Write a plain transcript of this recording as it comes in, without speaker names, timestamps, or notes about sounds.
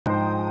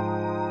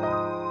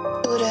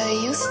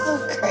Puddah, you so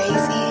crazy.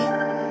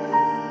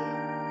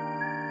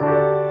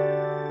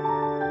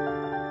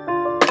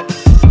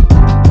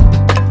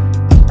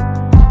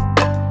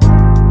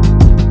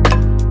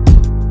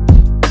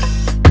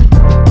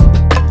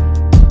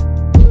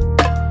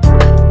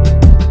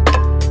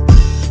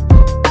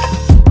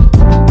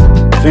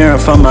 Fearing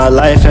for my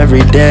life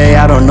every day.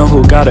 I don't know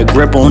who got a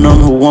grip on them,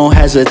 who won't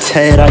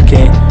hesitate. I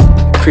can't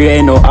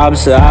create no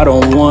opposite I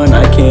don't want.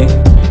 I can't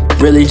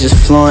really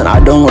just flaunt, I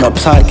don't wanna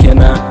plot.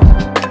 Can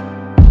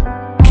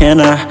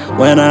I?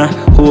 When I?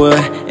 Who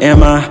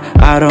am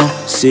I don't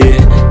see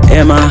it.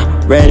 Am I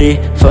ready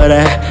for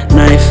that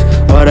knife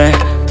or that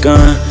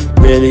gun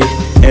really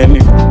in me?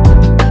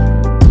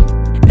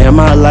 In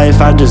my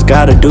life, I just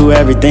gotta do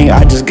everything,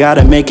 I just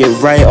gotta make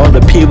it right. All the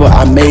people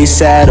I made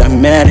sad or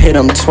mad, hit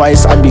them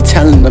twice. I be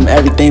telling them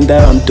everything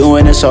that I'm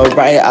doing, it's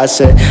alright. I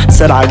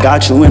said I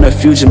got you in the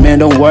future, man,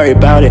 don't worry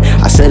about it.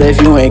 I said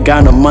if you ain't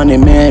got no money,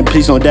 man,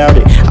 please don't doubt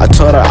it. I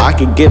told her I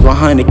could give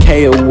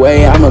 100K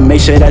away. I'ma make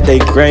sure that they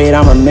great,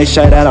 I'ma make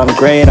sure that I'm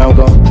great.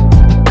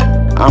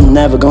 I'm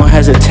never gonna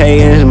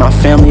hesitate. My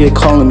family are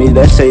calling me,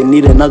 they say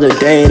need another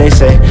day. They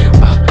say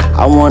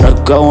I wanna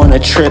go on a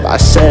trip. I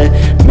said,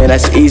 man,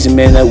 that's easy,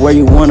 man, that where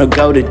you wanna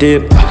go to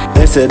dip.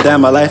 They said that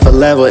my life a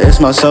level, it's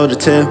my soda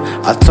tip.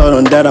 I told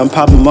them that I'm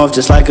popping off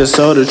just like a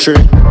soda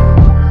trip.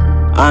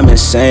 I'm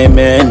insane,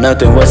 man,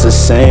 nothing was the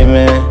same,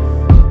 man.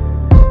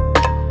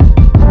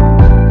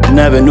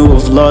 Never knew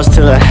of loss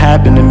till it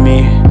happened to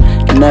me.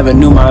 Never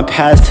knew my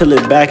past till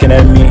it backing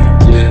at me.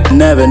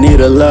 Never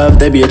needed love,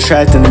 they be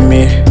attracting to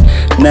me.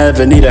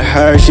 Never needed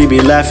her, she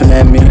be laughing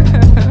at me.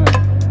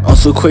 I'm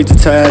so quick to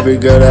tell every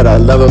girl that I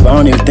love her, but I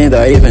don't even think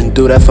that I even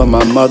do that for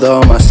my mother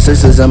or my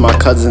sisters and my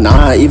cousins.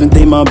 I even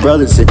think my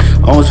brothers did.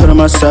 Always putting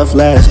myself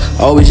last,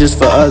 always just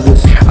for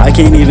others. I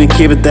can't even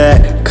keep it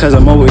that, cause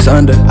I'm always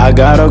under. I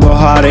gotta go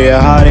harder,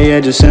 yeah,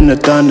 just in the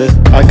thunder.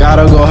 I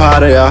gotta go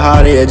harder,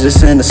 yeah,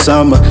 just in the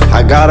summer.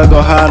 I gotta go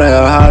harder,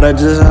 yeah,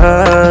 just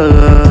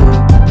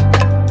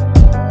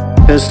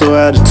pistol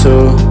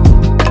attitude.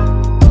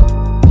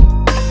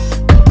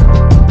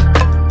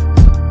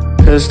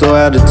 Pistol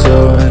attitude.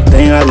 I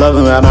think I love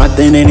them, and I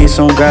think they need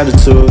some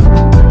gratitude.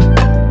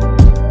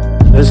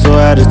 Pistol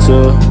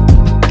attitude.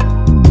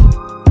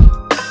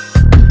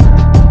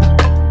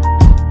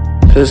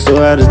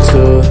 Pistol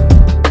attitude.